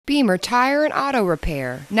Beamer Tire and Auto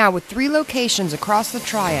Repair, now with 3 locations across the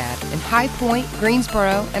Triad in High Point,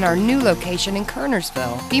 Greensboro, and our new location in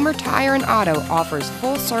Kernersville. Beamer Tire and Auto offers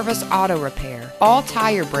full-service auto repair, all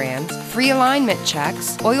tire brands, free alignment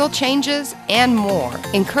checks, oil changes, and more.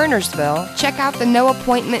 In Kernersville, check out the no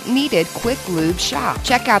appointment needed Quick Lube shop.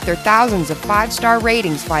 Check out their thousands of 5-star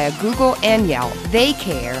ratings via Google and Yelp. They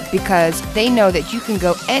care because they know that you can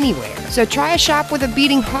go anywhere. So try a shop with a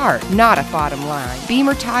beating heart, not a bottom line.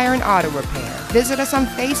 Beamer Tire and Auto Repair. Visit us on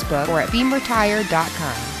Facebook or at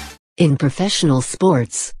beamertire.com. In professional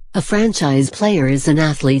sports, a franchise player is an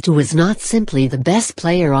athlete who is not simply the best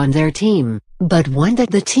player on their team, but one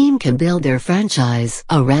that the team can build their franchise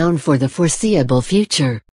around for the foreseeable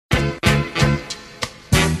future.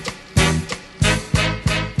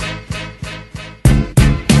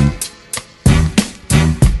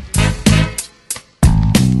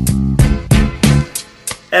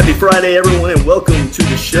 Happy Friday, everyone, and welcome to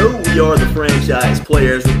the show. We are the Franchise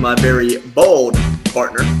Players with my very bald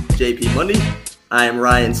partner, JP Mundy. I am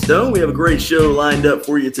Ryan Stone. We have a great show lined up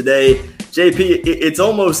for you today. JP, it's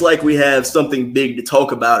almost like we have something big to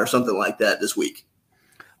talk about or something like that this week.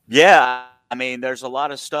 Yeah, I mean, there's a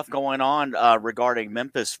lot of stuff going on regarding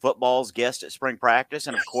Memphis football's guest at spring practice,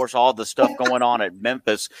 and of course, all the stuff going on at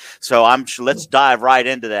Memphis. So let's dive right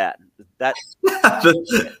into that. I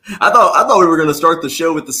thought we were going to start the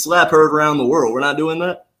show with the slap heard around the world. We're not doing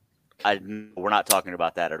that? We're not talking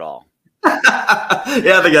about that at all. Yeah,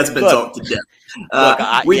 I think that's been talked to death.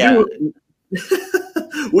 We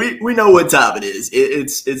know what time it is.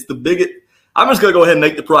 It's the biggest. I'm just going to go ahead and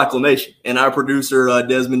make the proclamation. And our producer,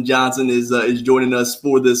 Desmond Johnson, is joining us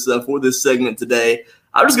for this segment today.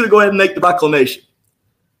 I'm just going to go ahead and make the proclamation.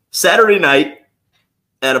 Saturday night,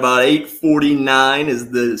 at about 8:49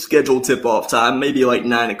 is the scheduled tip-off time, maybe like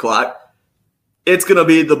 9 o'clock. It's going to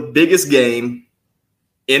be the biggest game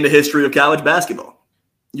in the history of college basketball.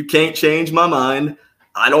 You can't change my mind.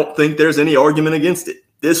 I don't think there's any argument against it.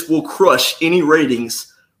 This will crush any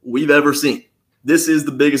ratings we've ever seen. This is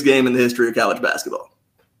the biggest game in the history of college basketball.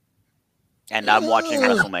 And I'm watching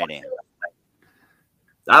WrestleMania.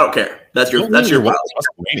 I don't care. That's your WrestleMania. You're going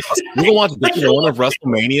to watch the one of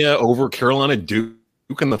WrestleMania over Carolina Duke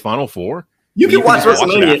in the Final Four? You can watch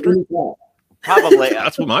WrestleMania. Probably.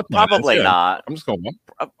 That's what my plan probably is. not. I'm just going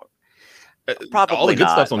to probably all the good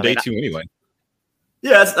not. stuff's on day 2 anyway.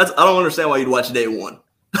 Yeah, I don't understand why you'd watch day 1.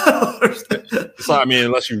 So I mean,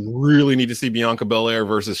 unless you really need to see Bianca Belair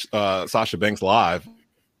versus Sasha Banks live,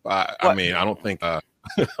 I don't think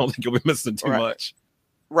you'll be missing too much.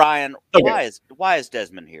 Ryan, okay. Why is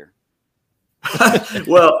Desmond here?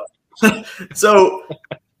 Well, so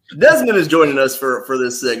Desmond is joining us for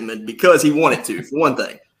this segment because he wanted to. For one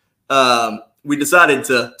thing, we decided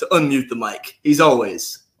to unmute the mic. He's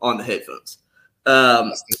always on the headphones.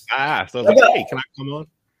 So I was like, hey, can I come on?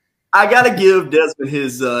 I got to give Desmond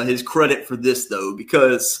his credit for this, though,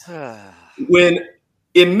 because when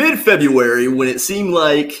in mid-February, when it seemed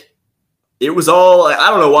like it was all – I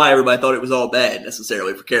don't know why everybody thought it was all bad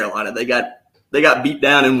necessarily for Carolina. They got beat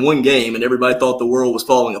down in one game, and everybody thought the world was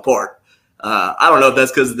falling apart. I don't know if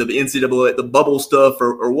that's because of the NCAA, the bubble stuff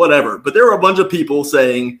or whatever, but there were a bunch of people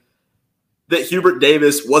saying that Hubert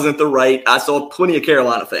Davis wasn't the right – I saw plenty of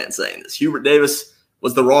Carolina fans saying this. Hubert Davis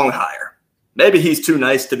was the wrong hire. Maybe he's too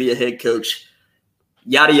nice to be a head coach,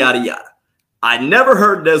 yada, yada, yada. I never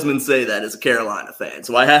heard Desmond say that as a Carolina fan,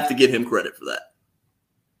 so I have to give him credit for that.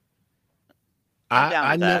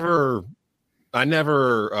 I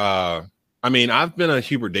mean, I've been a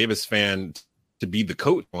Hubert Davis fan to be the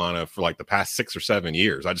coach of Carolina for like the past 6 or 7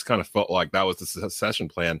 years. I just kind of felt like that was the succession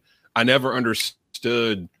plan. I never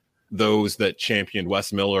understood those that championed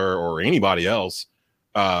Wes Miller or anybody else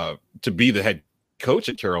to be the head coach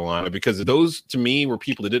at Carolina, because those to me were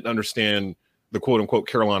people that didn't understand the quote unquote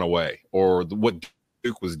Carolina way or what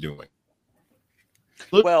Duke was doing.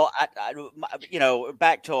 Well,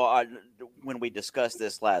 back to when we discussed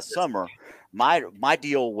this last summer, my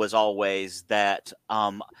deal was always that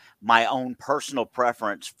my own personal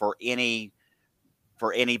preference for any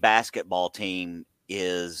basketball team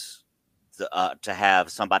is to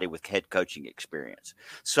have somebody with head coaching experience.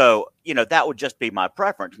 So, that would just be my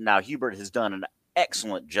preference. Now, Hubert has done an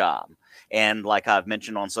excellent job. And like I've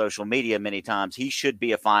mentioned on social media many times, he should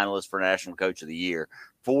be a finalist for National Coach of the Year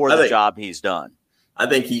for the job he's done. I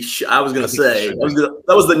think I was going to say, that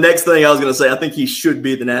was the next thing I was going to say. I think he should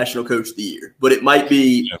be the National Coach of the Year, but it might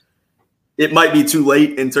be too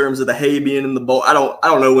late in terms of the hay being in the bowl. I don't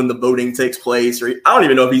know when the voting takes place, or I don't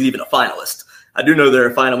even know if he's even a finalist. I do know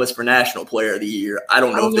they're a finalist for National Player of the Year. I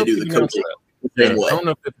don't know if they do the coaching.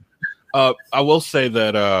 I will say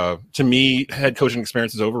that to me, head coaching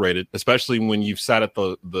experience is overrated, especially when you've sat at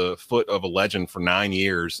the foot of a legend for 9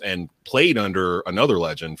 years and played under another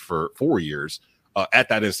legend for 4 years at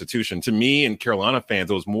that institution. To me and Carolina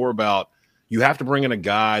fans, it was more about you have to bring in a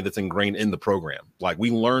guy that's ingrained in the program. Like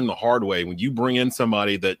we learned the hard way, when you bring in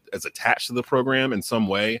somebody that is attached to the program in some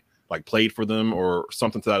way, like played for them or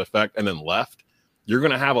something to that effect, and then left, you're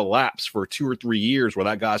going to have a lapse for 2 or 3 years where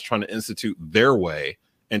that guy's trying to institute their way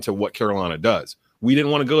into what Carolina does. We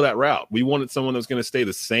didn't want to go that route. We wanted someone that was going to stay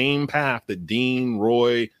the same path that Dean,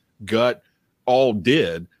 Roy, Gut all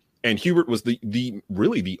did. And Hubert was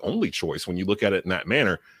really the only choice when you look at it in that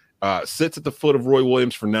manner. Sits at the foot of Roy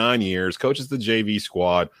Williams for 9 years, coaches the JV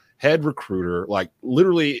squad, head recruiter. Like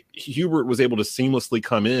literally, Hubert was able to seamlessly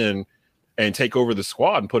come in and take over the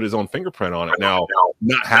squad and put his own fingerprint on it. Now,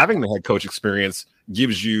 not having the head coach experience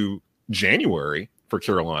gives you January for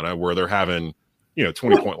Carolina, where they're having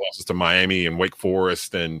 20-point losses to Miami and Wake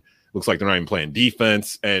Forest, and looks like they're not even playing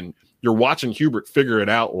defense. And you're watching Hubert figure it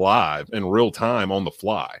out live in real time on the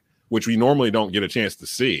fly, which we normally don't get a chance to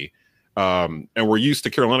see. And we're used to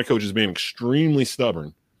Carolina coaches being extremely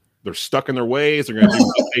stubborn. They're stuck in their ways. They're going to do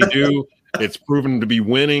what they do. It's proven to be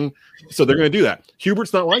winning. So they're going to do that.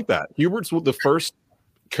 Hubert's not like that. Hubert's the first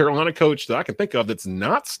Carolina coach that I can think of that's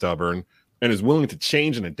not stubborn and is willing to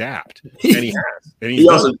change and adapt. And he has. And he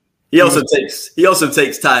also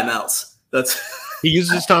takes timeouts. He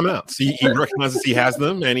uses his timeouts. He recognizes he has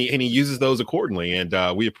them, and he uses those accordingly.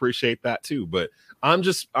 And we appreciate that too. But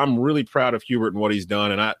I'm really proud of Hubert and what he's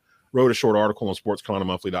done. And I wrote a short article on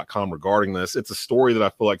sportscarolinamonthly.com regarding this. It's a story that I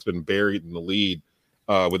feel like has been buried in the lead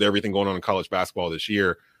with everything going on in college basketball this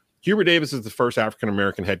year. Hubert Davis is the first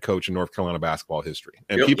African-American head coach in North Carolina basketball history.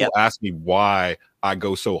 And people ask me why I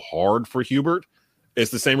go so hard for Hubert.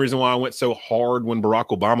 It's the same reason why I went so hard when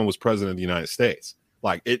Barack Obama was president of the United States.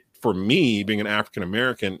 Like for me, being an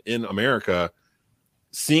African-American in America,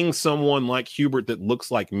 seeing someone like Hubert that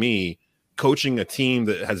looks like me coaching a team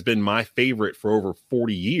that has been my favorite for over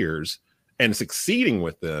 40 years and succeeding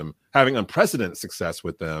with them, having unprecedented success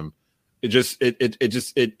with them, it's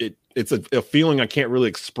a feeling I can't really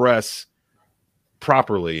express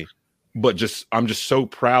properly, but I'm just so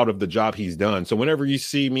proud of the job he's done. So whenever you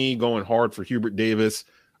see me going hard for Hubert Davis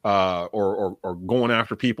or going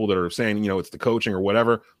after people that are saying, it's the coaching or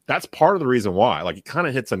whatever, that's part of the reason why. Like it kind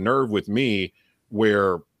of hits a nerve with me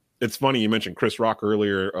where it's funny you mentioned Chris Rock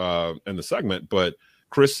earlier in the segment, but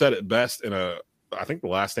Chris said it best in I think the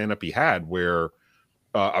last stand-up he had, where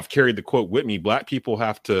I've carried the quote with me: Black people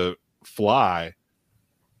have to fly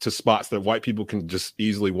to spots that white people can just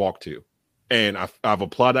easily walk to. And I've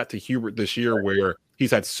applied that to Hubert this year, where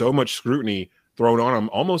he's had so much scrutiny thrown on him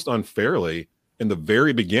almost unfairly in the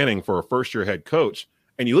very beginning for a first-year head coach.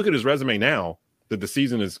 And you look at his resume now that the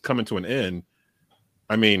season is coming to an end.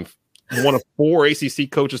 I mean, one of 4 ACC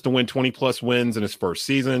coaches to win 20-plus wins in his first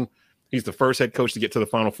season. He's the first head coach to get to the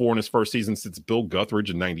Final Four in his first season since Bill Guthridge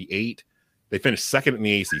in '98. They finished second in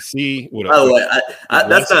the ACC. By the way,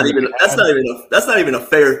 that's not even a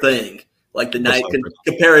fair thing. Like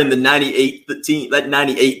comparing the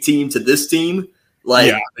 '98 team to this team,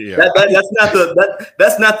 like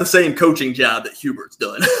that's not the same coaching job that Hubert's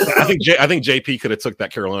done. I think JP could have took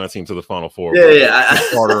that Carolina team to the Final Four.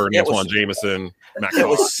 Carter and Antoine Jameson.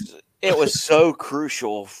 It was so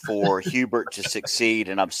crucial for Hubert to succeed,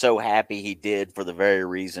 and I'm so happy he did for the very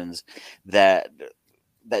reasons that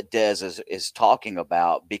Des is talking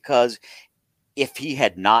about, because if he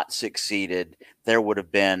had not succeeded, there would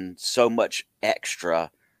have been so much extra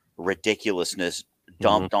ridiculousness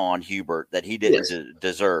dumped on Hubert that he didn't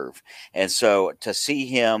deserve. And so to see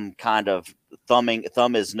him kind of thumb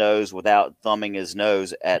his nose without thumbing his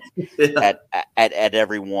nose at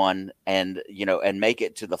everyone, and and make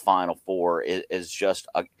it to the Final Four is just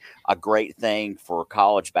a great thing for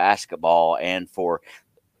college basketball and for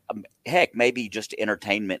heck, maybe just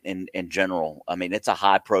entertainment in general. I mean, it's a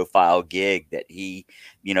high profile gig that he,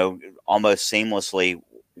 almost seamlessly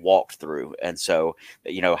walked through. And so,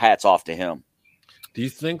 hats off to him. Do you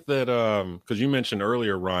think that, because you mentioned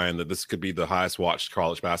earlier, Ryan, that this could be the highest watched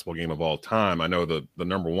college basketball game of all time? I know the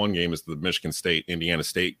number one game is the Michigan State, Indiana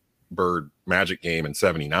State Bird Magic game in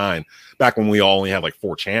 '79, back when we all only had like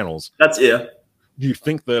 4 channels. Do you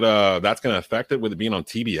think that that's going to affect it with it being on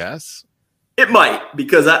TBS? It might,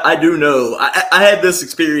 because I do know I had this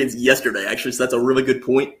experience yesterday, actually, so that's a really good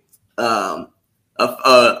point.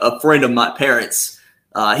 A friend of my parents,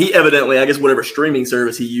 he evidently, I guess whatever streaming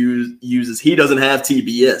service he uses, he doesn't have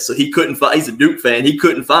TBS, so he couldn't find. He's a Duke fan. He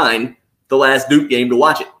couldn't find the last Duke game to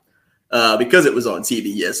watch it because it was on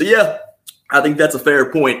TBS. So yeah, I think that's a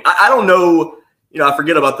fair point. I don't know I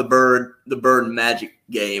forget about the Bird Magic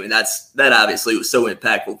game, and that obviously was so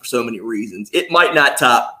impactful for so many reasons. It might not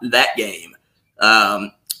top that game.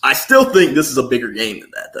 I still think this is a bigger game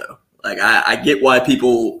than that, though. Like, I get why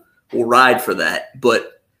people will ride for that,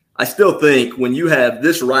 but I still think when you have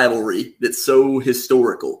this rivalry that's so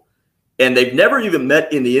historical, and they've never even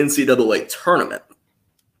met in the NCAA tournament,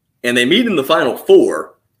 and they meet in the Final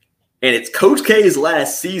Four, and it's Coach K's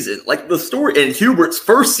last season, like the story, and Hubert's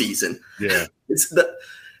first season. Yeah. It's the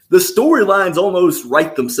storylines almost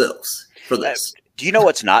write themselves for this. Do you know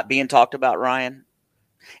what's not being talked about, Ryan?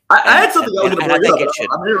 I had something I was going to bring up.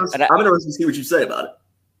 Should, I'm interested to see what you say about it.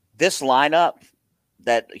 This lineup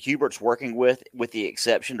that Hubert's working with the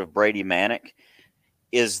exception of Brady Manick,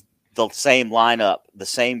 is the same lineup, the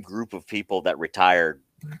same group of people that retired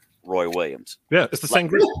Roy Williams. Yeah, it's the same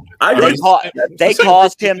group. They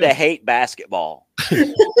caused him to hate basketball. I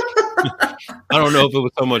don't know if it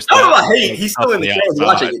was so much. I don't know about hate. He's still in the stands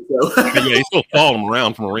watching it, though. Yeah, he's still following him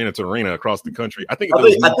around from arena to arena across the country. I think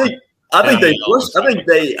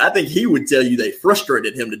he would tell you they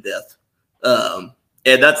frustrated him to death.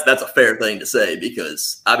 And that's a fair thing to say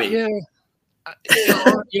because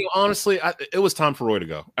honestly, it was time for Roy to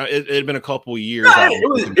go. It had been a couple of years.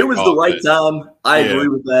 It was the right time. I agree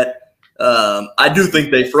with that. I do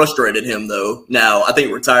think they frustrated him, though. Now, I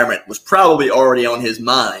think retirement was probably already on his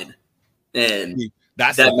mind, and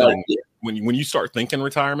that's the thing. When you start thinking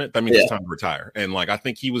retirement, that means it's time to retire. And I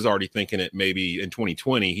think he was already thinking it maybe in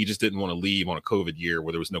 2020. He just didn't want to leave on a COVID year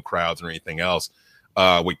where there was no crowds or anything else.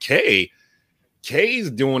 With K's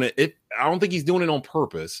doing it. I don't think he's doing it on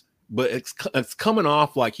purpose, but it's coming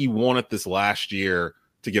off like he wanted this last year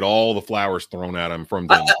to get all the flowers thrown at him from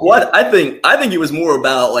them. I think it was more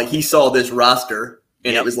about he saw this roster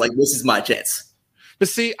and it was like, this is my chance. But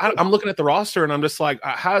see, I'm looking at the roster and I'm just like,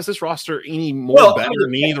 how is this roster any more better than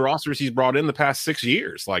any of the rosters he's brought in the past 6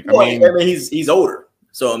 years? He's older,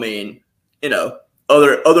 so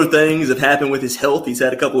other things have happened with his health. He's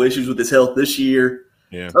had a couple issues with his health this year.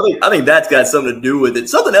 Yeah, I think that's got something to do with it.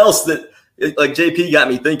 Something else that JP got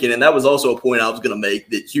me thinking, and that was also a point I was going to make,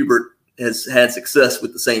 that Hubert has had success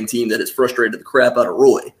with the same team that has frustrated the crap out of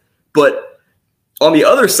Roy. But on the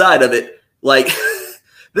other side of it,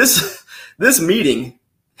 this meeting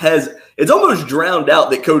it's almost drowned out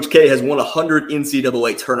that Coach K has won 100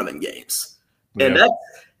 NCAA tournament games. And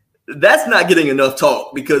that's not getting enough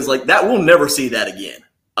talk because that we'll never see that again,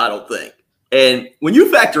 I don't think. And when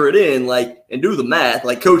you factor it in, and do the math,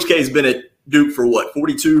 Coach K's been at Duke for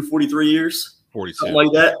 42, 43 years? 42. Something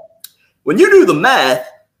like that. When you do the math,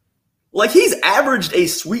 he's averaged a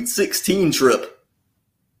Sweet 16 trip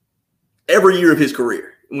every year of his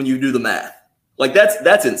career when you do the math.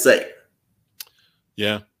 That's insane.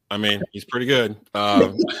 Yeah. I mean, he's pretty good.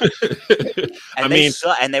 And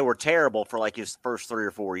they were terrible for his first 3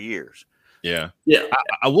 or 4 years. Yeah. Yeah.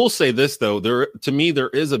 I will say this, though. There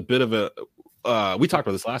is a bit of a we talked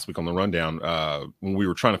about this last week on the rundown when we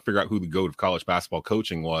were trying to figure out who the GOAT of college basketball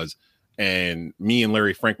coaching was. And me and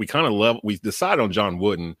Larry Frank, we decided on John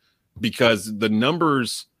Wooden because the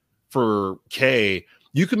numbers for K,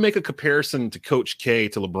 you can make a comparison to Coach K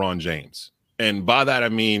to LeBron James. And by that, I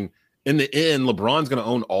mean, in the end, LeBron's going to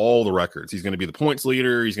own all the records. He's going to be the points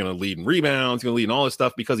leader. He's going to lead in rebounds. He's going to lead in all this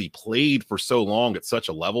stuff because he played for so long at such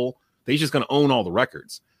a level. He's just going to own all the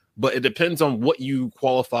records. But it depends on what you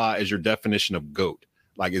qualify as your definition of GOAT.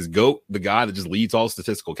 Is GOAT the guy that just leads all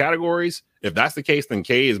statistical categories? If that's the case, then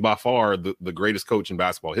K is by far the greatest coach in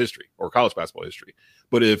basketball history or college basketball history.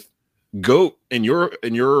 But if GOAT in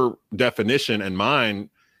your definition and mine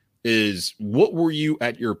is what were you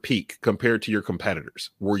at your peak compared to your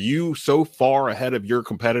competitors? Were you so far ahead of your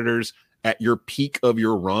competitors at your peak of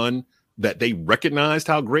your run that they recognized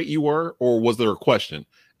how great you were? Or was there a question?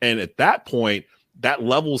 And at that point, that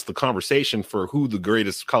levels the conversation for who the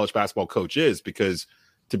greatest college basketball coach is, because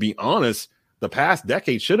to be honest, the past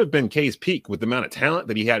decade should have been K's peak with the amount of talent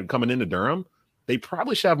that he had coming into Durham. They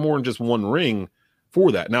probably should have more than just one ring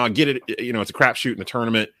for that. Now I get it. It's a crapshoot in a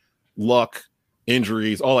tournament, luck,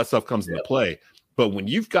 injuries, all that stuff comes into play. But when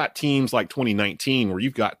you've got teams like 2019, where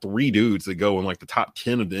you've got 3 dudes that go in the top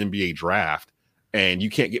 10 of the NBA draft and you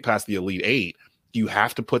can't get past the Elite 8, you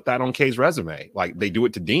have to put that on K's resume. They do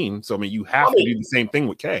it to Dean. So, you have to do the same thing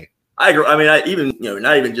with K. I agree. Not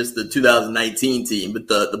even just the 2019 team, but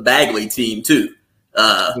the Bagley team too.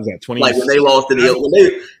 Was that when they lost to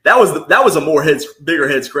that was a bigger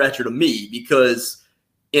head scratcher to me, because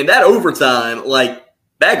in that overtime,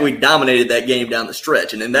 Bagley dominated that game down the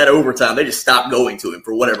stretch, and in that overtime, they just stopped going to him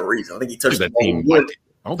for whatever reason. I think he touched the ball.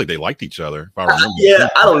 I don't think they liked each other, if I remember. Yeah,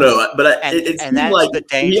 I don't know, but it seemed like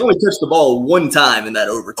he only touched the ball one time in that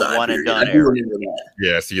overtime. One and done.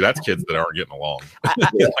 Yeah, see, that's kids that aren't getting along.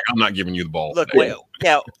 Like, I'm not giving you the ball. Look,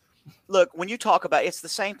 look, when you talk about, it's the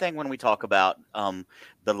same thing when we talk about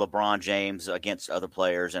the LeBron James against other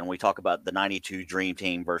players, and we talk about the '92 Dream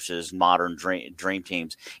Team versus modern dream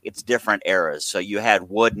teams. It's different eras. So you had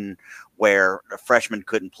Wooden, where a freshman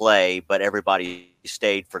couldn't play, but everybody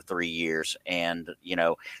stayed for 3 years, and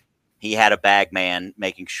he had a bag man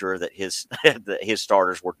making sure that his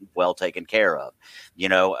starters were well taken care of.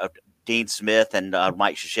 Dean Smith and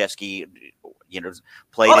Mike Krzyzewski,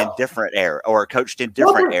 played in different era or coached in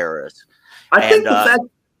different eras. I think the fact,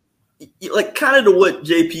 like, kind of to what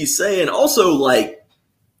JP's saying, also, like,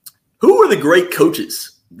 who were the great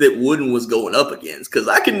coaches that Wooden was going up against? Because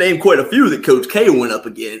I can name quite a few that Coach K went up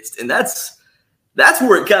against, and that's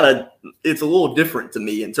where it's a little different to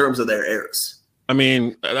me in terms of their eras. I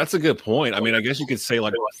mean, that's a good point. I mean, I guess you could say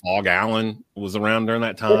like Fog Allen was around during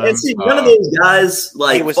that time. And see, none of those guys,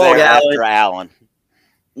 like he was Fog there after Allen,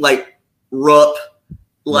 like Rupp,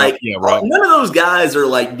 like Rupp. None of those guys are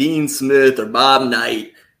like Dean Smith or Bob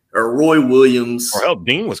Knight or Roy Williams. Or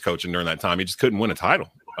Dean was coaching during that time. He just couldn't win a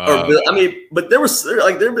title. But there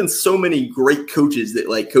have been so many great coaches that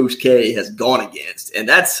like Coach K has gone against, and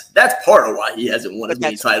that's part of why he hasn't won as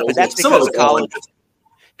many titles. But that's because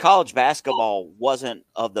college basketball wasn't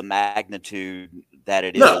of the magnitude that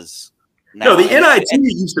it is now. No, the NIT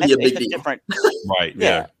used to be a big deal. Right,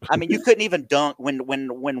 yeah. I mean, you couldn't even dunk when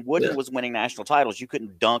Wooden was winning national titles. You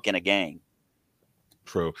couldn't dunk in a game.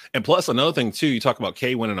 True. And plus another thing, too, you talk about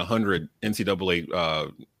K winning 100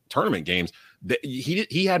 NCAA tournament games.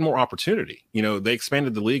 He had more opportunity. They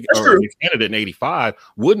expanded the league. They expanded it in '85.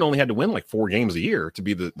 Wooden only had to win like 4 games a year to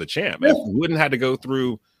be the champ. Yeah. If Wooden had to go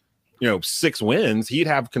through 6 wins, he'd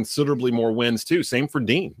have considerably more wins too. Same for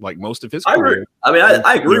Dean, like most of his career.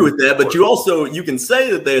 I agree with that, but you can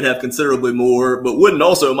say that they'd have considerably more, but Wooden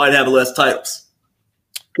also might have less titles.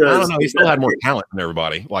 I don't know. He still had more talent than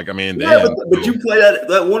everybody. Like, I mean, but you play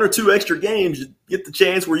that 1 or 2 extra games, you get the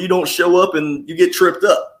chance where you don't show up and you get tripped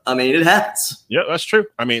up. I mean, it happens. Yeah, that's true.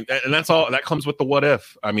 I mean, and that's all that comes with the what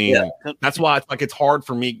if. I mean, that's why it's hard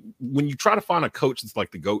for me when you try to find a coach that's like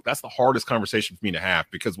the GOAT. That's the hardest conversation for me to have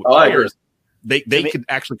because with players, they could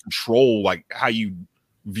actually control like how you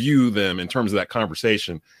view them in terms of that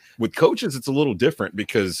conversation. With coaches, it's a little different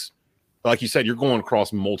because, like you said, you're going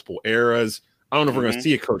across multiple eras. I don't know if we're going to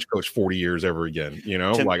see a coach 40 years ever again.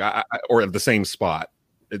 Or at the same spot.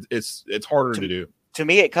 It's harder to do. To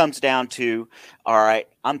me, it comes down to, all right,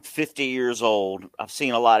 I'm 50 years old. I've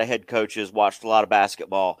seen a lot of head coaches, watched a lot of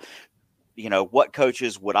basketball. What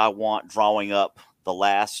coaches would I want drawing up the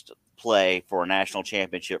last play for a national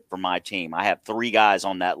championship for my team? I have 3 guys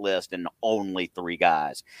on that list and only 3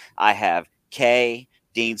 guys. I have K,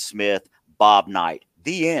 Dean Smith, Bob Knight.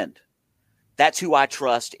 The end. That's who I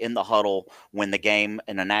trust in the huddle when the game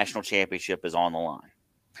and the national championship is on the line.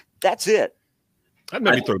 That's it. I'd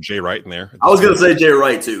maybe throw Jay Wright in there. I was going to say Jay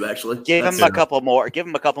Wright too, actually. Give him a couple more.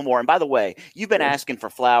 And by the way, you've been asking for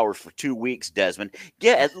flowers for 2 weeks, Desmond.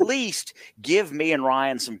 At least give me and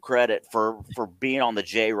Ryan some credit for being on the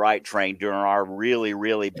Jay Wright train during our really,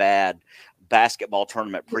 really bad basketball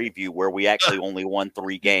tournament preview where we actually only won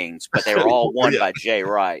 3 games, but they were all won by Jay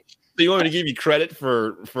Wright. So you want me to give you credit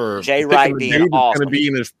for Jay Wright being awesome. Going to be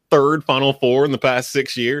in his 3rd Final Four in the past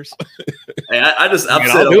 6 years. Hey, I've just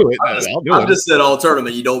said all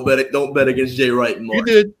tournament. You don't bet against Jay Wright in March.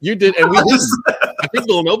 You did, and we did. I think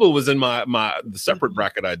Villanova was in the separate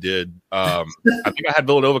bracket I did. I think I had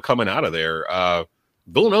Villanova coming out of there.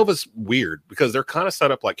 Villanova's weird because they're kind of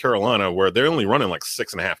set up like Carolina, where they're only running like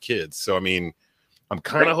 6.5 kids. So I mean, I'm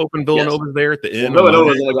kind of hoping Villanova's there at the end.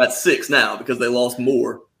 Villanova's only got 6 now because they lost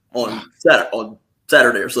more on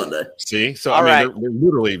Saturday or Sunday. See, so they're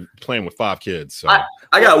literally playing with 5 kids. So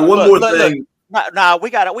I got one more thing. No, we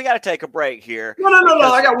got to take a break here. No.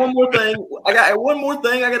 I got one more thing. I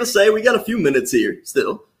got to say. We got a few minutes here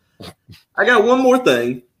still. I got one more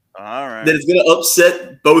thing. All right. That is going to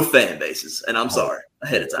upset both fan bases, and I'm sorry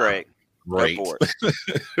ahead of time. Great.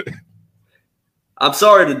 I'm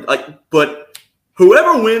sorry but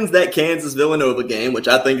whoever wins that Kansas-Villanova game, which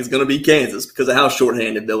I think is going to be Kansas because of how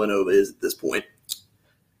shorthanded Villanova is at this point,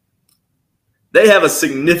 they have a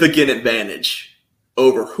significant advantage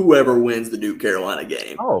over whoever wins the Duke-Carolina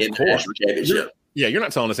game in the national championship. You're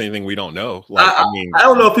not telling us anything we don't know. I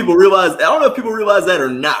don't know if people realize. I don't know if people realize that or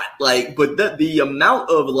not. But the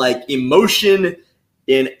amount of emotion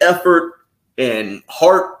and effort and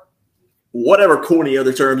heart, whatever corny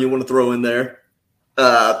other term you want to throw in there,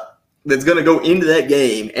 that's going to go into that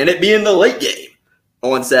game, and it being the late game,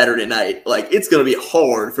 on Saturday night. Like, it's going to be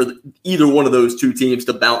hard for either one of those two teams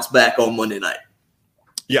to bounce back on Monday night.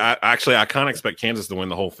 Yeah, I kind of expect Kansas to win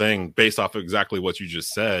the whole thing based off of exactly what you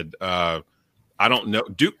just said. I don't know.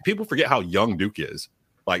 Duke, people forget how young Duke is.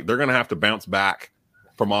 Like, they're going to have to bounce back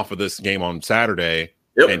from off of this game on Saturday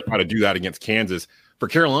and try to do that against Kansas. For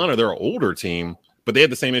Carolina, they're an older team, but they have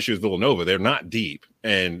the same issue as Villanova. They're not deep.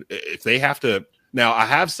 And if they have to – now, I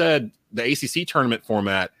have said the ACC tournament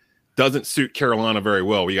format doesn't suit Carolina very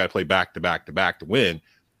well. We got to play back-to-back to win.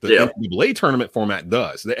 The NCAA tournament format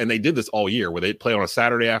does. And they did this all year where they play on a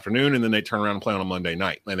Saturday afternoon and then they turn around and play on a Monday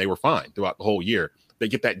night. And they were fine throughout the whole year. They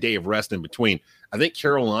get that day of rest in between. I think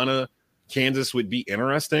Carolina, Kansas would be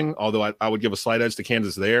interesting, although I would give a slight edge to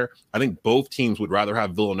Kansas there. I think both teams would rather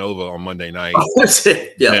have Villanova on Monday night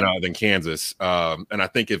than Kansas. And I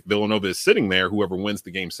think if Villanova is sitting there, whoever wins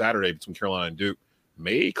the game Saturday between Carolina and Duke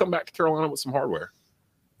may come back to Carolina with some hardware.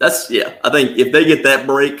 I think if they get that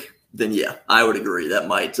break, then I would agree. That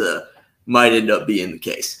might end up being the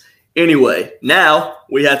case. Anyway, now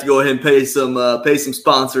we have to go ahead and pay some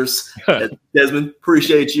sponsors. Desmond,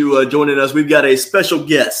 appreciate you joining us. We've got a special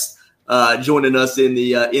guest joining us in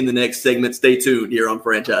the next segment. Stay tuned here on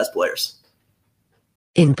Franchise Players.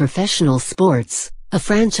 In professional sports, a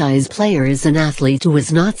franchise player is an athlete who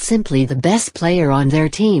is not simply the best player on their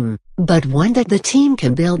team, but one that the team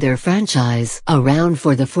can build their franchise around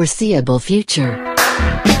for the foreseeable future.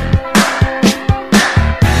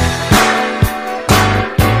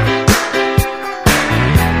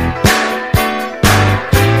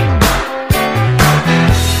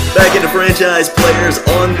 Back into Franchise Players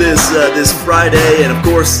on this Friday, and of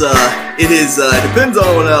course it depends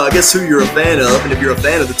on I guess who you're a fan of, and if you're a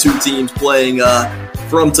fan of the two teams playing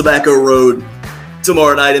from Tobacco Road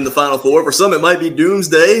tomorrow night in the Final Four. For some, it might be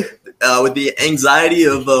doomsday with the anxiety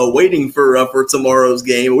of waiting for tomorrow's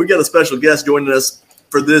game. We got a special guest joining us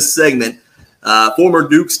for this segment, former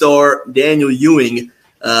Duke star Daniel Ewing,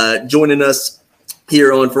 joining us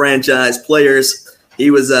here on Franchise Players. He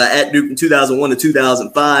was at Duke in 2001 to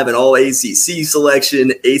 2005, an all-ACC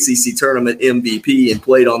selection, ACC tournament MVP, and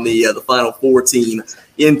played on the Final Four team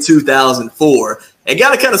in 2004. And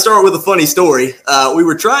got to kind of start with a funny story. I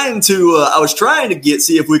was trying to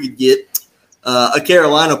see if we could get a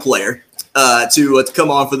Carolina player to come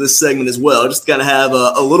on for this segment as well, just to kind of have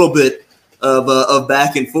a little bit of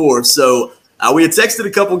back and forth. So we had texted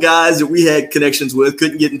a couple guys that we had connections with,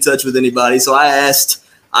 couldn't get in touch with anybody. So I asked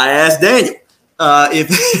Daniel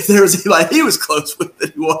if there was anybody he was close with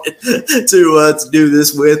that he wanted to do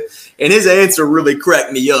this with, and his answer really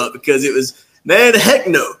cracked me up because it was, man, heck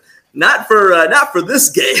no. Not for this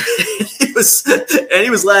game. He was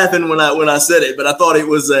laughing when I said it, but I thought it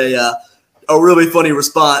was a really funny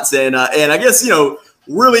response, and I guess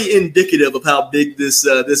really indicative of how big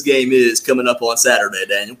this game is coming up on Saturday,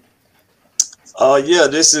 Daniel.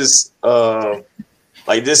 This is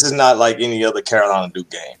this is not like any other Carolina Duke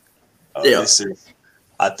game. This is,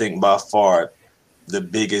 I think, by far the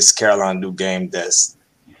biggest Carolina Duke game that's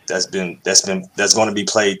going to be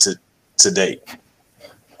played to date.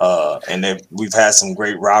 And then we've had some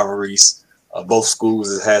great rivalries. Both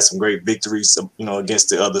schools have had some great victories, against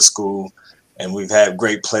the other school, and we've had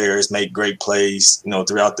great players make great plays,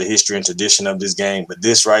 throughout the history and tradition of this game. But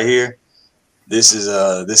this right here, this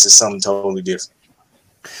is something totally different.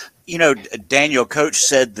 Daniel, Coach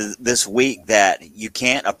said this week that you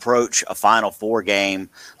can't approach a Final Four game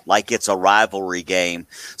like it's a rivalry game.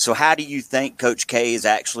 So how do you think Coach K is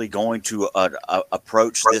actually going to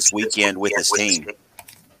approach this weekend with his team?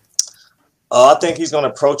 I think he's going to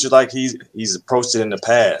approach it like he's approached it in the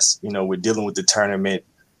past. We're dealing with the tournament,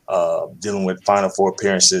 dealing with Final Four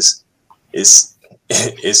appearances. It's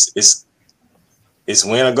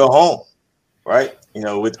win or go home, right?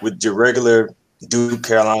 With your regular Duke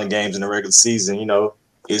Carolina games in the regular season,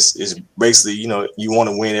 it's basically, you want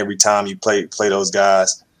to win every time you play those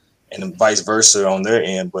guys, and vice versa on their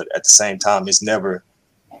end. But at the same time, it's never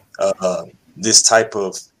this type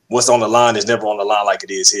of what's on the line is never on the line like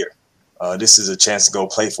it is here. This is a chance to go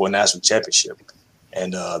play for a national championship,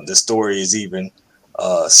 and the story is even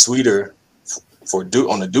sweeter for Duke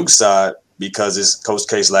on the Duke side because it's Coach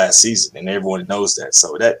K's last season, and everyone knows that.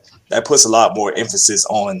 So that puts a lot more emphasis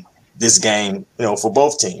on this game, for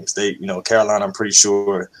both teams. They, Carolina, I'm pretty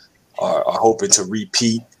sure, are hoping to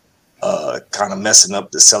repeat, kind of messing up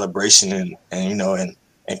the celebration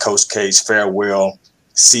and Coach K's farewell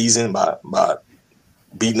season by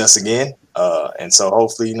beating us again. And so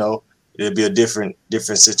hopefully, it'll be a different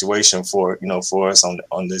situation for us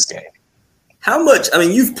on this game. How much? I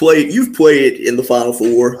mean, you've played in the Final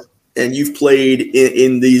Four, and you've played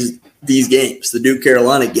in these games, the Duke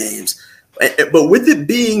Carolina games. But with it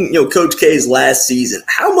being, Coach K's last season,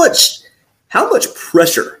 how much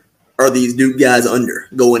pressure are these Duke guys under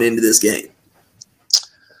going into this game?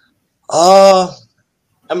 I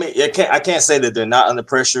mean, I can't say that they're not under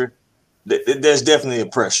pressure. There's definitely a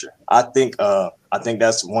pressure. I think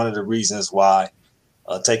that's one of the reasons why,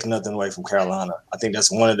 taking nothing away from Carolina, I think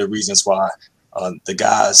that's one of the reasons why the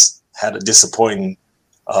guys had a disappointing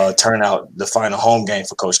turnout the final home game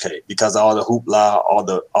for Coach K, because of all the hoopla, all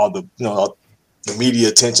the the media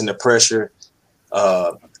attention, the pressure,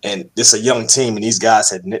 and it's a young team, and these guys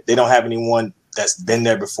they don't have anyone that's been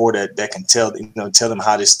there before that can tell them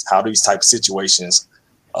how these type of situations,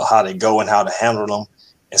 how they go and how to handle them.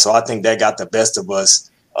 And so I think that got the best of us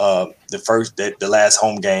the last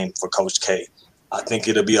home game for Coach K. I think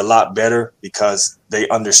it'll be a lot better because they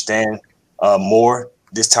understand more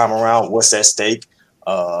this time around what's at stake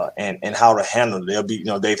and how to handle it. They'll be,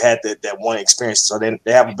 they've had that one experience, so they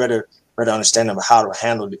have a better understanding of how to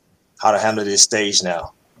handle this stage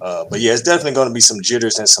now. But yeah, it's definitely going to be some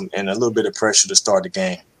jitters and a little bit of pressure to start the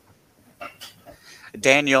game.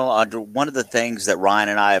 Daniel, one of the things that Ryan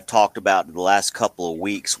and I have talked about in the last couple of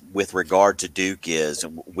weeks with regard to Duke is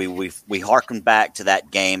we harkened back to that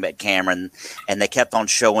game at Cameron, and they kept on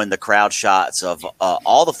showing the crowd shots of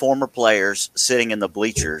all the former players sitting in the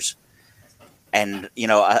bleachers. And,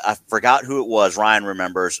 I forgot who it was. Ryan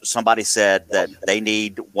remembers. Somebody said that they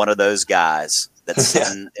need one of those guys that's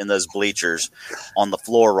sitting in those bleachers on the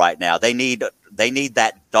floor right now. They need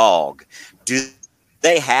that dog. Do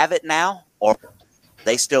they have it now, or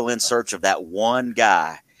they still in search of that one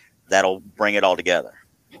guy that'll bring it all together?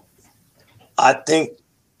 I think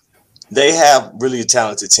they have really a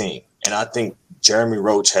talented team, and I think Jeremy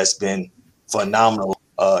Roach has been phenomenal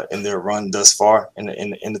in their run thus far in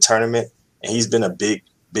the tournament, and he's been a big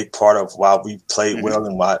part of why we played well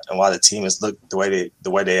and why the team has looked the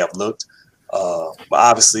way they have looked. But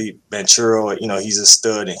obviously Banchero, he's a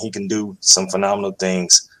stud and he can do some phenomenal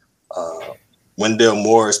things. Wendell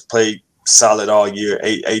Morris played solid all year.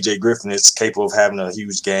 AJ Griffin is capable of having a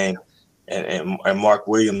huge game, and Mark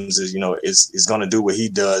Williams is going to do what he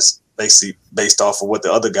does basically based off of what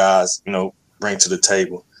the other guys bring to the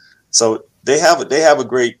table. So they have a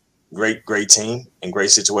great team and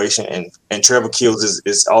great situation, and Trevor Keels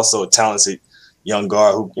is also a talented young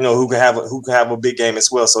guard who can have a big game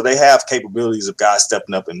as well. So they have capabilities of guys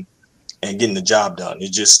stepping up and getting the job done.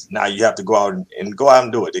 It's just now you have to go out and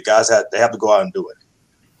do it. The guys have to go out and do it.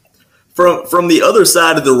 From the other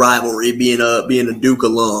side of the rivalry, being a Duke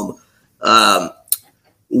alum,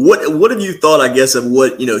 what have you thought, I guess, of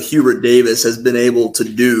what Hubert Davis has been able to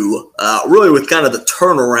do, really with kind of the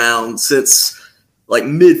turnaround since like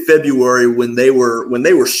mid-February when they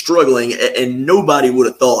were struggling, and nobody would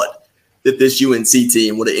have thought that this UNC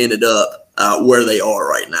team would have ended up where they are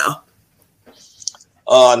right now?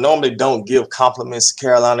 I normally don't give compliments to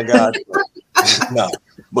Carolina guys.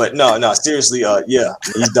 No, seriously, yeah,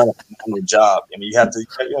 he's done a phenomenal job. I mean, you have to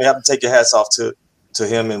take your hats off to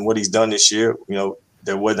him and what he's done this year.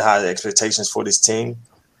 There wasn't high expectations for this team.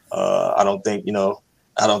 I don't think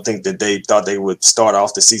that they thought they would start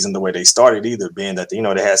off the season the way they started either, being that they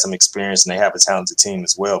had some experience and they have a talented team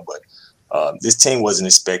as well. But this team wasn't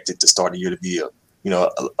expected to start the year to be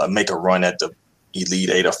make a run at the Elite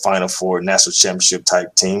Eight or Final Four national championship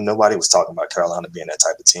type team. Nobody was talking about Carolina being that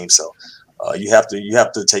type of team. So you have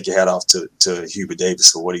to take your hat off to Hubert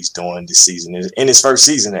Davis for what he's doing this season in his first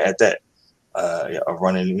season at that,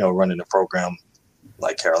 running the program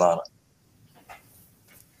like Carolina.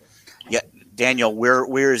 Yeah, Daniel,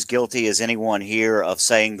 we're as guilty as anyone here of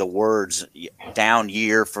saying the words "down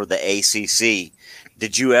year" for the ACC.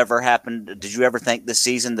 Did you ever think this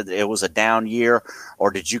season that it was a down year, or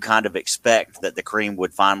did you kind of expect that the cream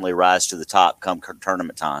would finally rise to the top come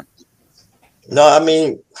tournament time? No, I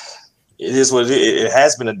mean, it is what it is. It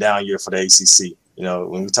has been a down year for the ACC.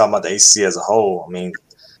 When we talk about the ACC as a whole, I mean,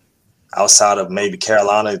 outside of maybe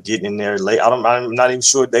Carolina getting in there late, I'm not even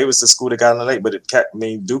sure they was the school that got in there late. But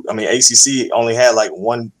ACC only had like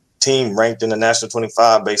one team ranked in the national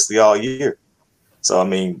 25 basically all year. So I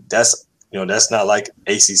mean, that's not like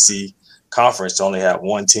ACC conference to only have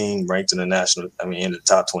one team ranked in the national. I mean, in the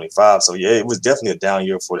top 25. So yeah, it was definitely a down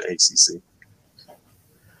year for the ACC.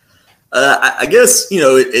 I guess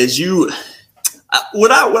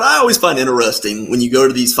what I always find interesting when you go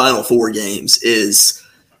to these Final Four games is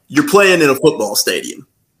you're playing in a football stadium.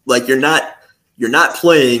 Like you're not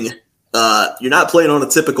playing on a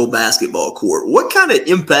typical basketball court. What kind of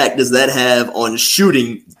impact does that have on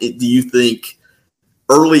shooting, do you think,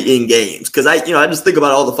 early in games? Because I just think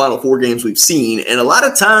about all the Final Four games we've seen, and a lot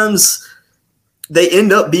of times they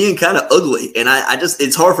end up being kind of ugly. And I just,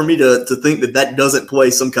 it's hard for me to think that doesn't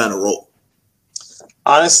play some kind of role.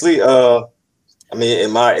 Honestly, I mean,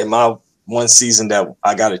 in my one season that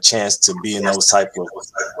I got a chance to be in those type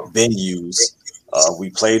of venues, we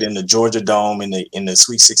played in the Georgia Dome in the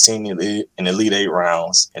Sweet 16 and Elite 8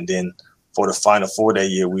 rounds, and then for the Final Four that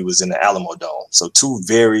year, we was in the Alamo Dome. So two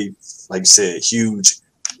very, like you said, huge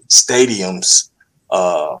stadiums.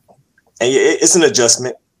 And it's an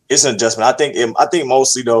adjustment. It's an adjustment. I think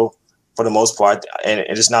mostly though, for the most part, and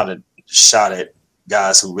it's not a shot at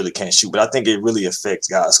guys who really can't shoot, but I think it really affects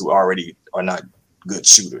guys who already are not good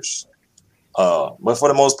shooters. But for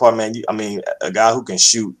the most part, man, a guy who can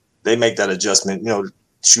shoot, they make that adjustment,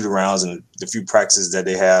 shoot arounds and the few practices that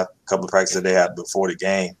they have, a couple of practices that they have before the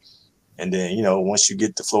game. And then, once you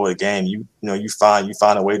get the flow of the game, you find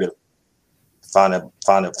a way to find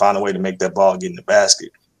a way to make that ball get in the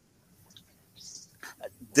basket.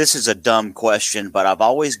 This is a dumb question, but I've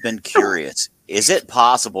always been curious. Is it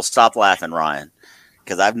possible? Stop laughing, Ryan,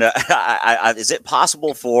 because is it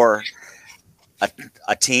possible for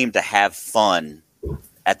a team to have fun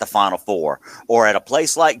at the Final Four, or at a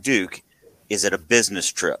place like Duke? Is it a business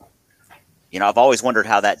trip? I've always wondered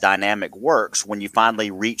how that dynamic works when you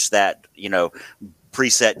finally reach that,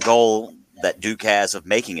 preset goal that Duke has of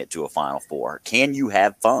making it to a Final Four. Can you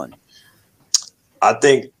have fun? I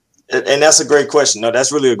think, and that's a great question. No,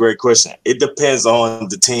 that's really a great question. It depends on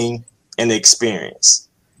the team and the experience,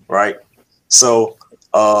 right? So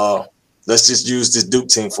let's just use this Duke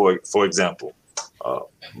team for example.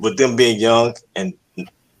 With them being young and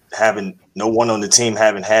having no one on the team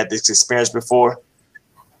having had this experience before,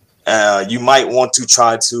 you might want to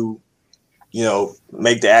try to,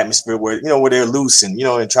 make the atmosphere where they're loose and,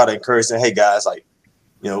 and try to encourage them. Hey guys,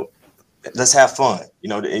 let's have fun,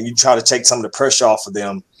 and you try to take some of the pressure off of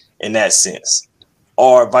them in that sense,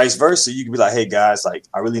 or vice versa. You can be like, hey guys,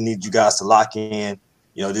 I really need you guys to lock in.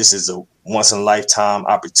 This is a once in a lifetime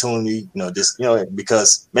opportunity,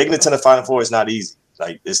 because making it to the Final Four is not easy.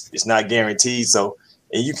 It's not guaranteed. So,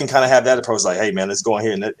 and you can kind of have that approach, like, hey man, let's go in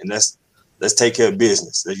here and let's take care of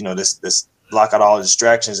business. Let's block out all the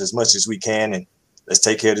distractions as much as we can, and let's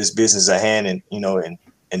take care of this business at hand, and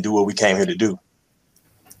and do what we came here to do.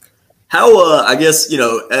 How, I guess,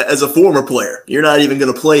 as a former player, you're not even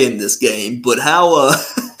going to play in this game, but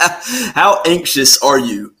how anxious are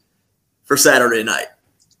you for Saturday night?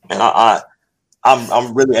 And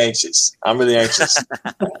I'm really anxious.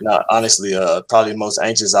 No, honestly, probably the most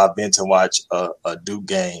anxious I've been to watch a Duke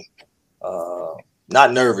game.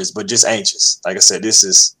 Not nervous, but just anxious. Like I said, this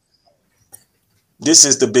is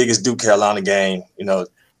the biggest Duke Carolina game,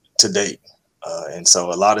 to date. And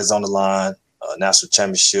so a lot is on the line. National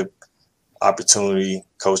championship opportunity,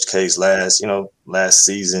 Coach K's last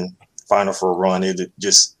season, Final Four run. It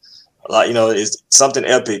just a lot, it's something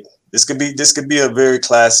epic. This could be a very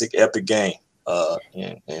classic, epic game.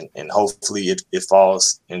 And hopefully it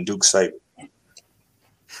falls in Duke's favor.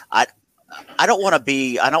 I don't want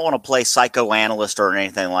to play psychoanalyst or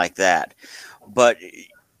anything like that, but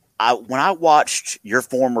when I watched your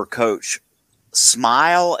former coach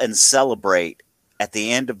smile and celebrate at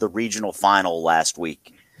the end of the regional final last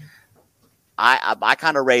week, I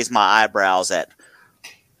kind of raised my eyebrows at,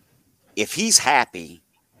 if he's happy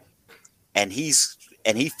and he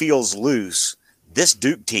feels loose, this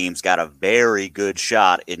Duke team's got a very good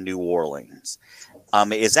shot in New Orleans.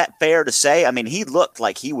 Is that fair to say? I mean, he looked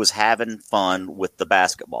like he was having fun with the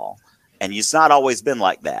basketball, and it's not always been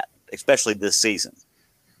like that, especially this season.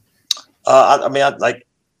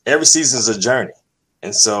 Every season is a journey,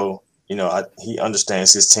 and so he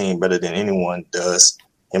understands his team better than anyone does,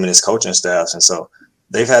 him and his coaching staffs, and so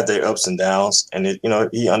they've had their ups and downs, and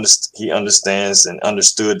he understands and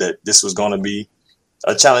understood that this was going to be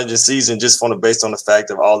a challenging season just based on the fact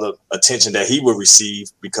of all the attention that he would receive,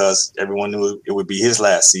 because everyone knew it would be his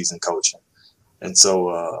last season coaching. And so,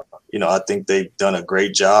 I think they've done a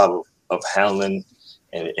great job of handling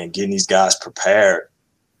and getting these guys prepared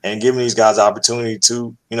and giving these guys the opportunity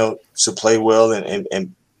to play well and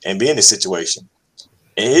be in this situation.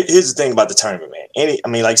 And here's the thing about the tournament,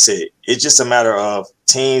 man. Like I said, it's just a matter of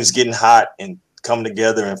teams getting hot and coming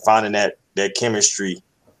together and finding that chemistry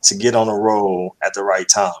to get on a roll at the right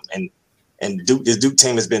time. And this Duke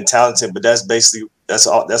team has been talented, but that's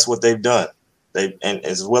what they've done. And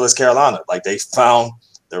as well as Carolina, they found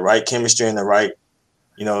the right chemistry and the right,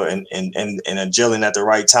 and a gelling at the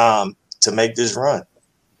right time to make this run.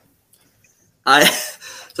 I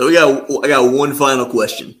got one final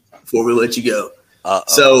question before we let you go.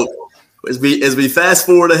 So as we fast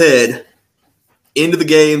forward ahead into the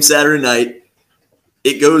game Saturday night,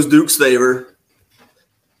 it goes Duke's favor.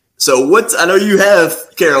 So I know you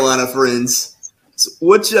have Carolina friends. So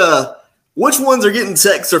which ones are getting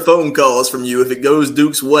texts or phone calls from you if it goes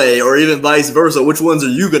Duke's way, or even vice versa? Which ones are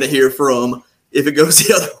you going to hear from if it goes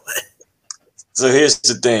the other way? So here's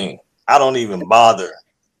the thing. I don't even bother.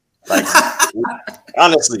 Like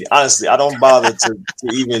honestly, I don't bother to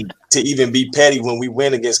even be petty when we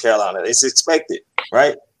win against Carolina. It's expected,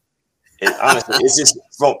 right? Honestly,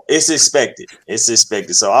 it's expected. It's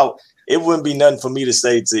expected. So it wouldn't be nothing for me to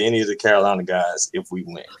say to any of the Carolina guys if we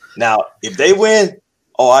win. Now, if they win,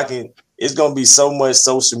 it's gonna be so much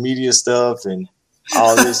social media stuff and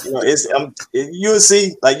all this. You'll see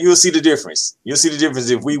the difference. You'll see the difference.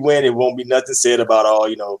 If we win, it won't be nothing said about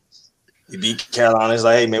we beat Carolina. It's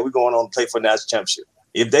like, hey man, we're going on to play for the national championship.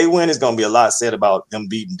 If they win, it's gonna be a lot said about them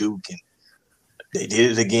beating Duke and they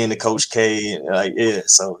did it again to Coach K.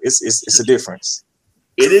 So it's a difference.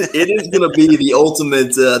 It is going to be the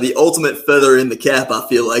ultimate feather in the cap. I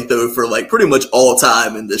feel like though for like pretty much all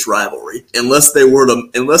time in this rivalry, unless they were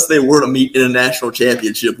to meet in a national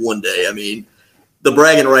championship one day. I mean, the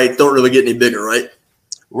bragging rights don't really get any bigger, right?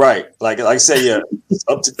 Right. Like I say, yeah.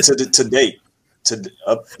 Up to date,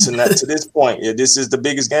 up to this point, yeah, this is the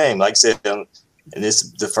biggest game. Like I said, and this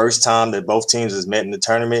is the first time that both teams has met in the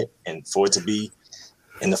tournament, and for it to be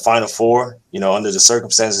in the Final Four, under the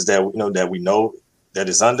circumstances that we know that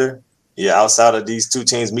is under, outside of these two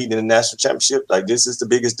teams meeting in the national championship, like this is the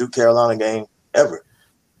biggest Duke Carolina game ever.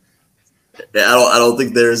 Yeah, I don't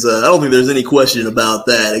think there's any question about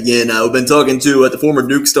that. Again, we've been talking to the former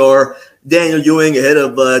Duke star Daniel Ewing ahead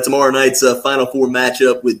of tomorrow night's Final Four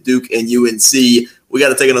matchup with Duke and UNC. We got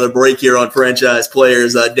to take another break here on Franchise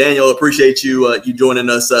Players. Daniel, appreciate you joining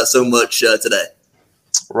us so much today.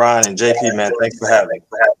 Ryan and JP, man, thanks for having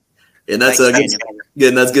me. And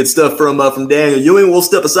that's good stuff from Daniel Ewing. We'll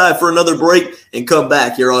step aside for another break and come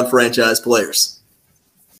back here on Franchise Players.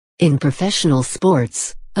 In professional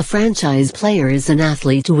sports, a franchise player is an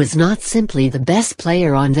athlete who is not simply the best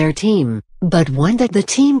player on their team, but one that the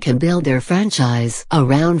team can build their franchise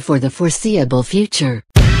around for the foreseeable future.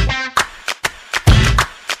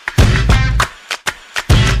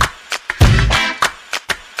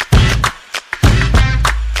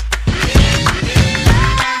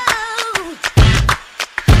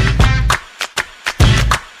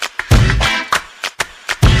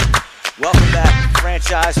 Welcome back,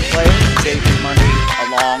 Franchise Players. JP Monday,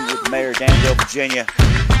 along with Mayor Danville, Virginia,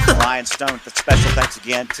 Ryan Stone. Special thanks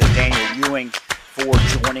again to Daniel Ewing for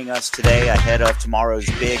joining us today ahead of tomorrow's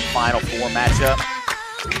big Final Four matchup.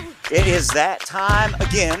 It is that time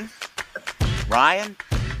again. Ryan,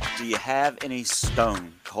 do you have any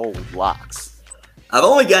stone cold locks? I've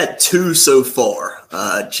only got two so far.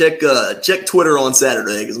 Check Twitter on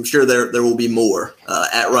Saturday because I'm sure there will be more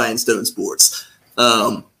at Ryan Stone Sports.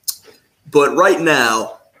 But right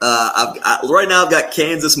now, I've got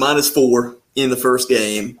Kansas -4 in the first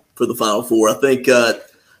game for the Final Four. I think the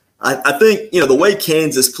way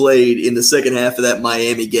Kansas played in the second half of that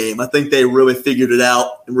Miami game, I think they really figured it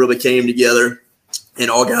out and really came together and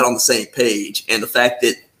all got on the same page. And the fact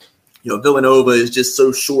that Villanova is just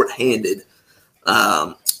so shorthanded,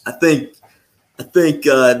 I think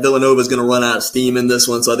Villanova is going to run out of steam in this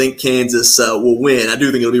one, so I think Kansas will win. I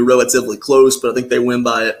do think it'll be relatively close, but I think they win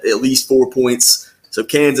by at least 4 points. So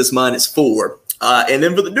Kansas -4. And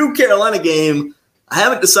then for the Duke Carolina game, I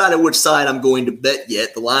haven't decided which side I'm going to bet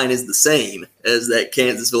yet. The line is the same as that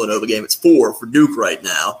Kansas Villanova game. It's 4 for Duke right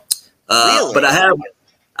now. Really? But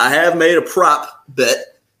I have made a prop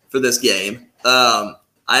bet for this game. I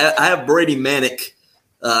have Brady Manick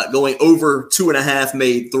going over 2.5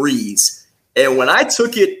 made threes. And when I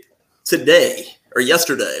took it today or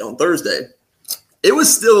yesterday on Thursday, it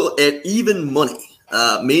was still at even money,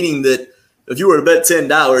 meaning that if you were to bet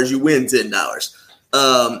 $10, you win $10,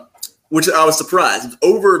 which I was surprised.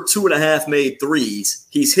 Over 2.5 made threes.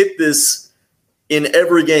 He's hit this in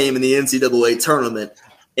every game in the NCAA tournament.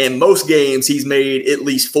 And most games he's made at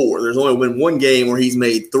least 4. There's only been one game where he's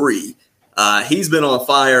made 3. He's been on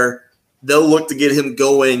fire. They'll look to get him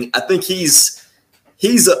going. I think he's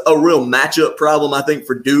a real matchup problem, I think,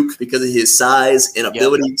 for Duke because of his size and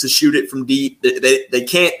ability to shoot it from deep.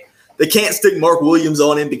 They can't stick Mark Williams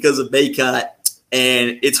on him because of Baycott,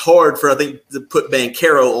 and it's hard for, I think, to put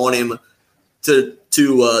Banchero on him to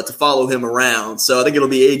follow him around. So I think it'll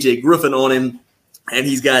be A.J. Griffin on him, and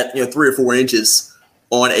he's got 3 or 4 inches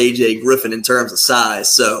on A.J. Griffin in terms of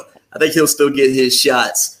size. So I think he'll still get his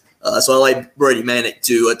shots. So I like Brady Manick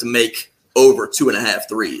to make over 2.5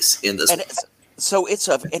 threes in this one. So it's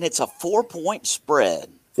a 4-point spread.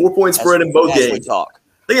 4-point spread in both games. We talk.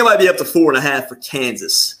 think it might be up to 4.5 for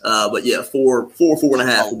Kansas. But yeah,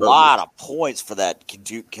 4.5. A lot of points for that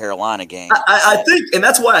Duke Carolina game. I think, and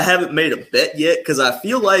that's why I haven't made a bet yet, because I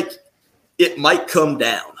feel like it might come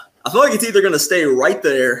down. I feel like it's either going to stay right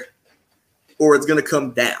there or it's going to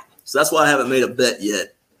come down. So that's why I haven't made a bet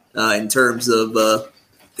yet in terms of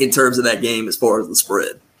that game as far as the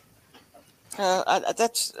spread.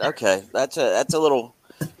 That's okay. That's a little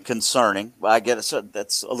concerning. I get it. So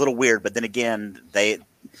that's a little weird. But then again,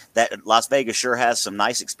 that Las Vegas sure has some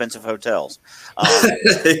nice, expensive hotels.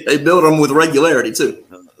 They build them with regularity too.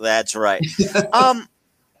 That's right.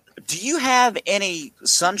 Do you have any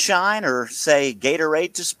sunshine or say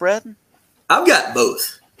Gatorade to spread? I've got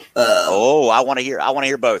both. I want to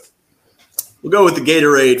hear both. We'll go with the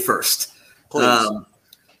Gatorade first. Please.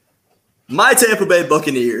 My Tampa Bay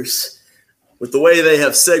Buccaneers, with the way they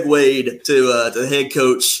have segued to the head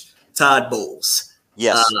coach Todd Bowles.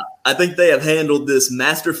 Yes. I think they have handled this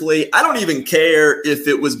masterfully. I don't even care if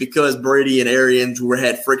it was because Brady and Arians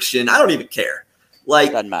had friction. I don't even care.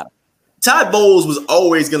 Doesn't matter. Todd Bowles was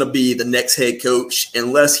always going to be the next head coach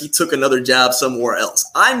unless he took another job somewhere else.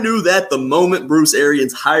 I knew that the moment Bruce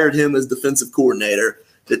Arians hired him as defensive coordinator,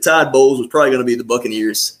 that Todd Bowles was probably going to be the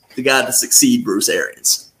Buccaneers, the guy to succeed Bruce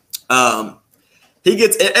Arians. He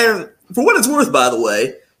gets, and for what it's worth, by the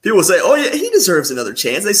way, people say, oh, yeah, he deserves another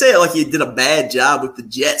chance. They say it like he did a bad job with the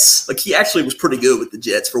Jets. Like he actually was pretty good with the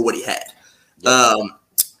Jets for what he had. Yep.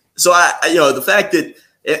 So the fact that,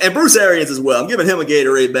 and Bruce Arians as well, I'm giving him a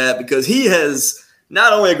Gatorade bat because he has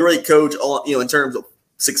not only a great coach, in terms of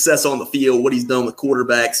success on the field, what he's done with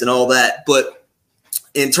quarterbacks and all that, but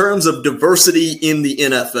in terms of diversity in the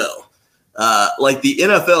NFL. Like the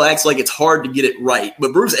NFL acts like it's hard to get it right,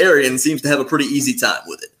 but Bruce Arians seems to have a pretty easy time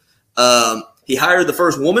with it. He hired the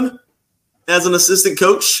first woman as an assistant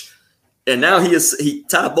coach, and now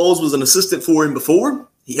Todd Bowles was an assistant for him before.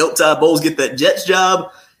 He helped Todd Bowles get that Jets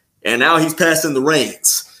job, and now he's passing the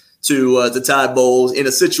reins to Todd Bowles in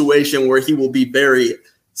a situation where he will be very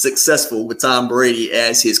successful with Tom Brady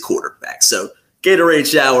as his quarterback. So Gatorade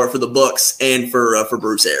shower for the Bucs and for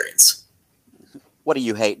Bruce Arians. What are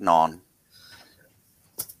you hating on?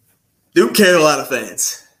 Duke Carolina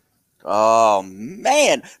fans. Oh,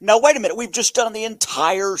 man. No, wait a minute. We've just done the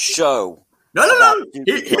entire show. No.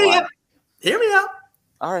 Hear me out.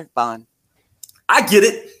 All right, fine. I get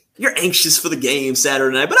it. You're anxious for the game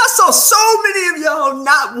Saturday night, but I saw so many of y'all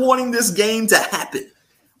not wanting this game to happen.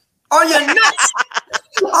 Are you nuts?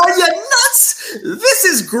 Are you nuts? This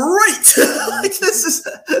is great. This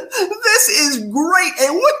is great.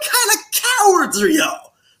 And what kind of cowards are y'all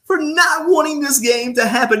for not wanting this game to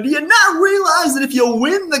happen? Do you not realize that if you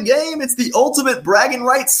win the game, it's the ultimate bragging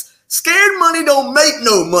rights? Scared money don't make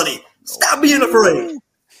no money. Stop being afraid.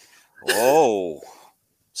 Oh,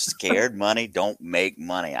 scared money don't make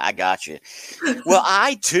money. I got you. Well,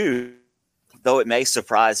 I too, though it may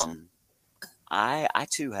surprise them, I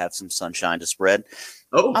too have some sunshine to spread.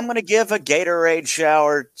 Oh. I'm going to give a Gatorade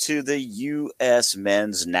shower to the U.S.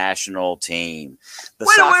 men's national team. Wait.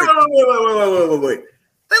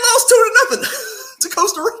 They lost 2-0 to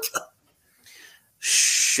Costa Rica.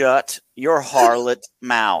 Shut your harlot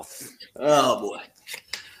mouth. Oh, boy.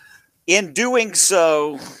 In doing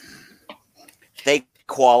so, they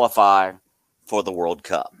qualify for the World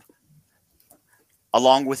Cup.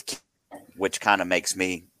 Along with, which kind of makes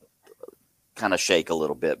me kind of shake a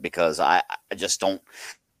little bit because I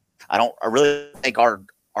really think our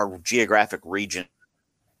geographic region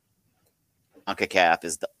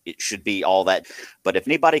CONCACAF it should be all that, but if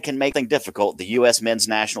anybody can make things difficult, the U.S. men's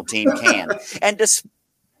national team can.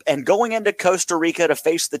 And going into Costa Rica to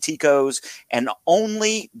face the Ticos, and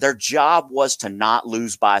only their job was to not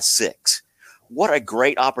lose by 6. What a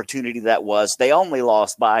great opportunity that was. They only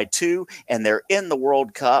lost by 2, and they're in the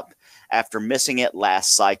World Cup after missing it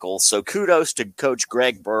last cycle. So kudos to Coach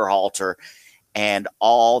Greg Berhalter and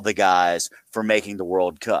all the guys for making the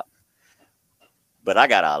World Cup. But I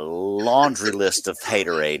got a laundry list of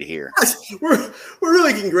haterade here. We're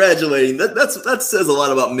really congratulating. That says a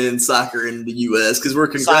lot about men's soccer in the U.S. because we're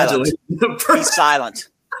congratulating. Be silent.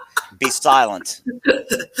 Be silent.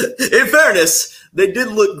 In fairness, they did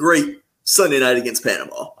look great Sunday night against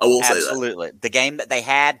Panama. I will say that. Absolutely. The game that they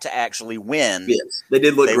had to actually win. Yes, they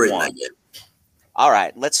did look great in that game. All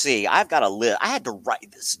right, let's see. I've got a list. I had to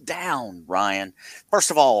write this down, Ryan.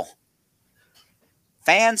 First of all,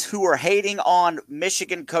 fans who are hating on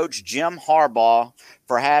Michigan coach Jim Harbaugh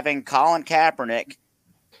for having Colin Kaepernick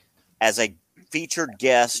as a featured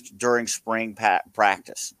guest during spring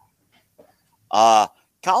practice.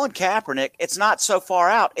 Colin Kaepernick, it's not so far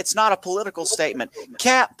out. It's not a political statement.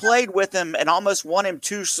 Cap played with him and almost won him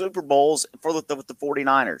 2 Super Bowls with the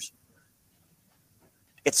 49ers.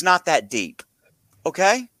 It's not that deep.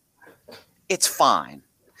 Okay? It's fine.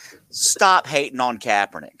 Stop hating on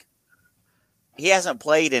Kaepernick. He hasn't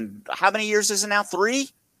played in how many years is it now? 3?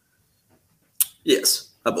 Yes,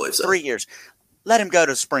 I believe so. 3 years. Let him go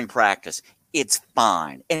to spring practice. It's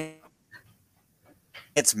fine. And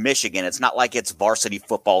it's Michigan. It's not like it's varsity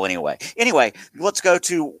football anyway. Anyway, let's go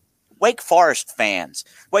to Wake Forest fans.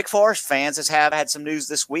 Wake Forest fans have had some news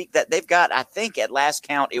this week that they've got, I think at last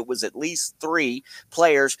count, it was at least 3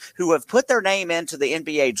 players who have put their name into the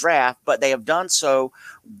NBA draft, but they have done so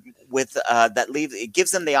with it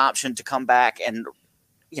gives them the option to come back and,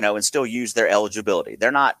 and still use their eligibility.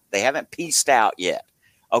 They haven't pieced out yet.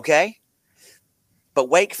 Okay. But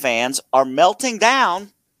Wake fans are melting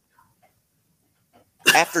down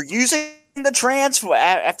after using the transfer,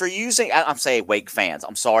 I'm saying Wake fans.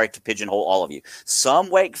 I'm sorry to pigeonhole all of you. Some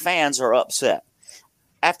Wake fans are upset.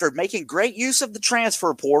 After making great use of the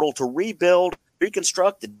transfer portal to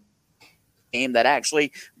reconstruct the team that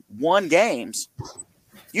actually won games,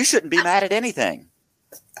 you shouldn't be mad at anything.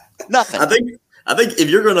 Nothing. I think if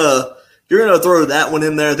you're gonna throw that one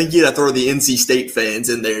in there, I think you got to throw the NC State fans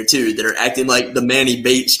in there too, that are acting like the Manny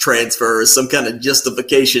Bates transfer is some kind of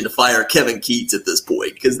justification to fire Kevin Keats at this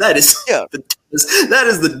point, because that is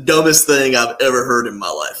the dumbest thing I've ever heard in my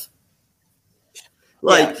life.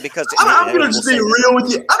 Because I'm gonna just be real with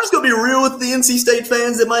you. I'm just gonna be real with the NC State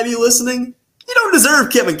fans that might be listening. You don't deserve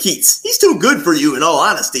Kevin Keats. He's too good for you, in all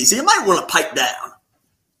honesty. So you might want to pipe down.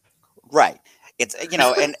 Right. It's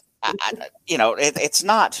and it's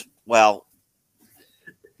not. Well,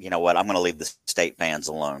 you know what? I'm going to leave the State fans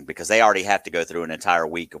alone because they already have to go through an entire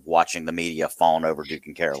week of watching the media fawn over Duke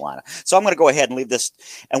and Carolina. So I'm going to go ahead and leave this,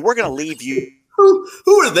 and we're going to leave you.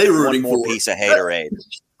 Who are they rooting one more for? Piece of haterade.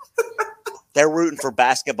 They're rooting for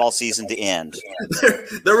basketball season to end.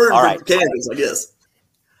 They're rooting for Kansas, I guess.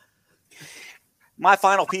 My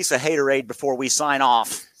final piece of haterade before we sign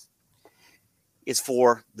off is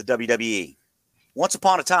for the WWE. Once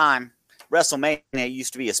upon a time, WrestleMania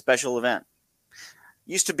used to be a special event.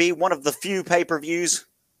 Used to be one of the few pay-per-views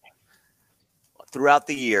throughout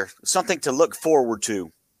the year. Something to look forward to.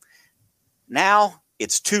 Now,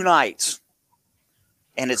 it's 2 nights.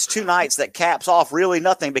 And it's 2 nights that caps off really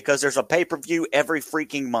nothing because there's a pay-per-view every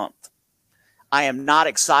freaking month. I am not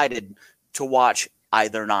excited to watch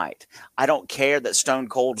either night. I don't care that Stone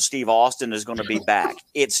Cold Steve Austin is going to be back.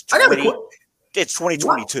 It's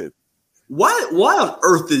 2022. Why on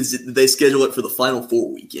earth is it that they schedule it for the Final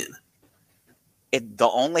Four weekend? The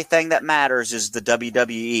only thing that matters is the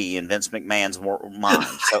WWE in Vince McMahon's mind.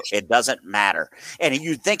 So it doesn't matter. And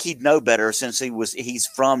you'd think he'd know better since he's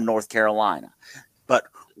from North Carolina. But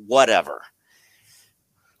whatever.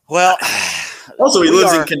 Well, also he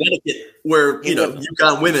lives in Connecticut, where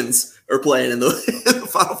UConn women's are playing in the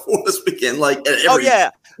Final Four this weekend.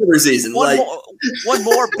 Every season. One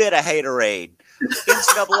more bit of haterade.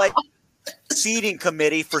 NCAA seeding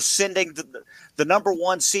committee for sending the number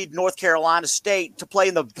 1 seed North Carolina State to play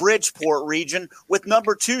in the Bridgeport region with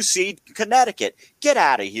number 2 seed Connecticut. Get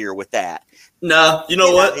out of here with that. No, you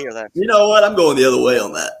know what? You know what? I'm going the other way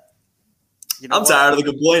on that. I'm tired of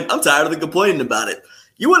the complaining about it.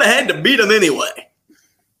 You would have had to beat them anyway.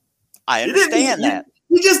 I understand that.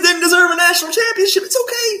 You just didn't deserve a national championship. It's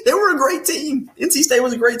okay. They were a great team. NC State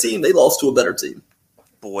was a great team. They lost to a better team.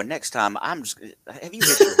 Boy, next time have you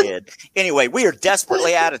hit your head? Anyway, we are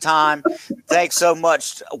desperately out of time. Thanks so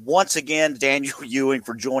much once again, Daniel Ewing,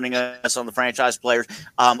 for joining us on the Franchise Players.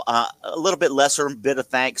 A little bit lesser bit of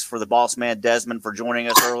thanks for the boss man Desmond for joining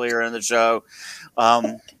us earlier in the show.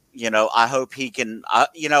 I hope he can. I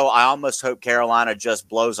almost hope Carolina just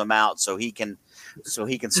blows him out so he can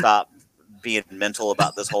stop being mental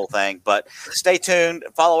about this whole thing. But stay tuned.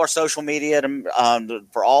 Follow our social media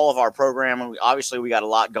for all of our programming. Obviously, we got a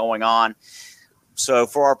lot going on. So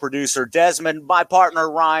for our producer, Desmond, my partner,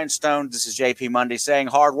 Ryan Stone, this is JP Monday saying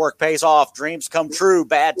hard work pays off. Dreams come true.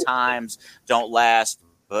 Bad times don't last,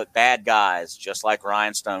 but bad guys, just like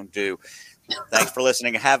Ryan Stone, do. Thanks for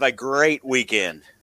listening. Have a great weekend.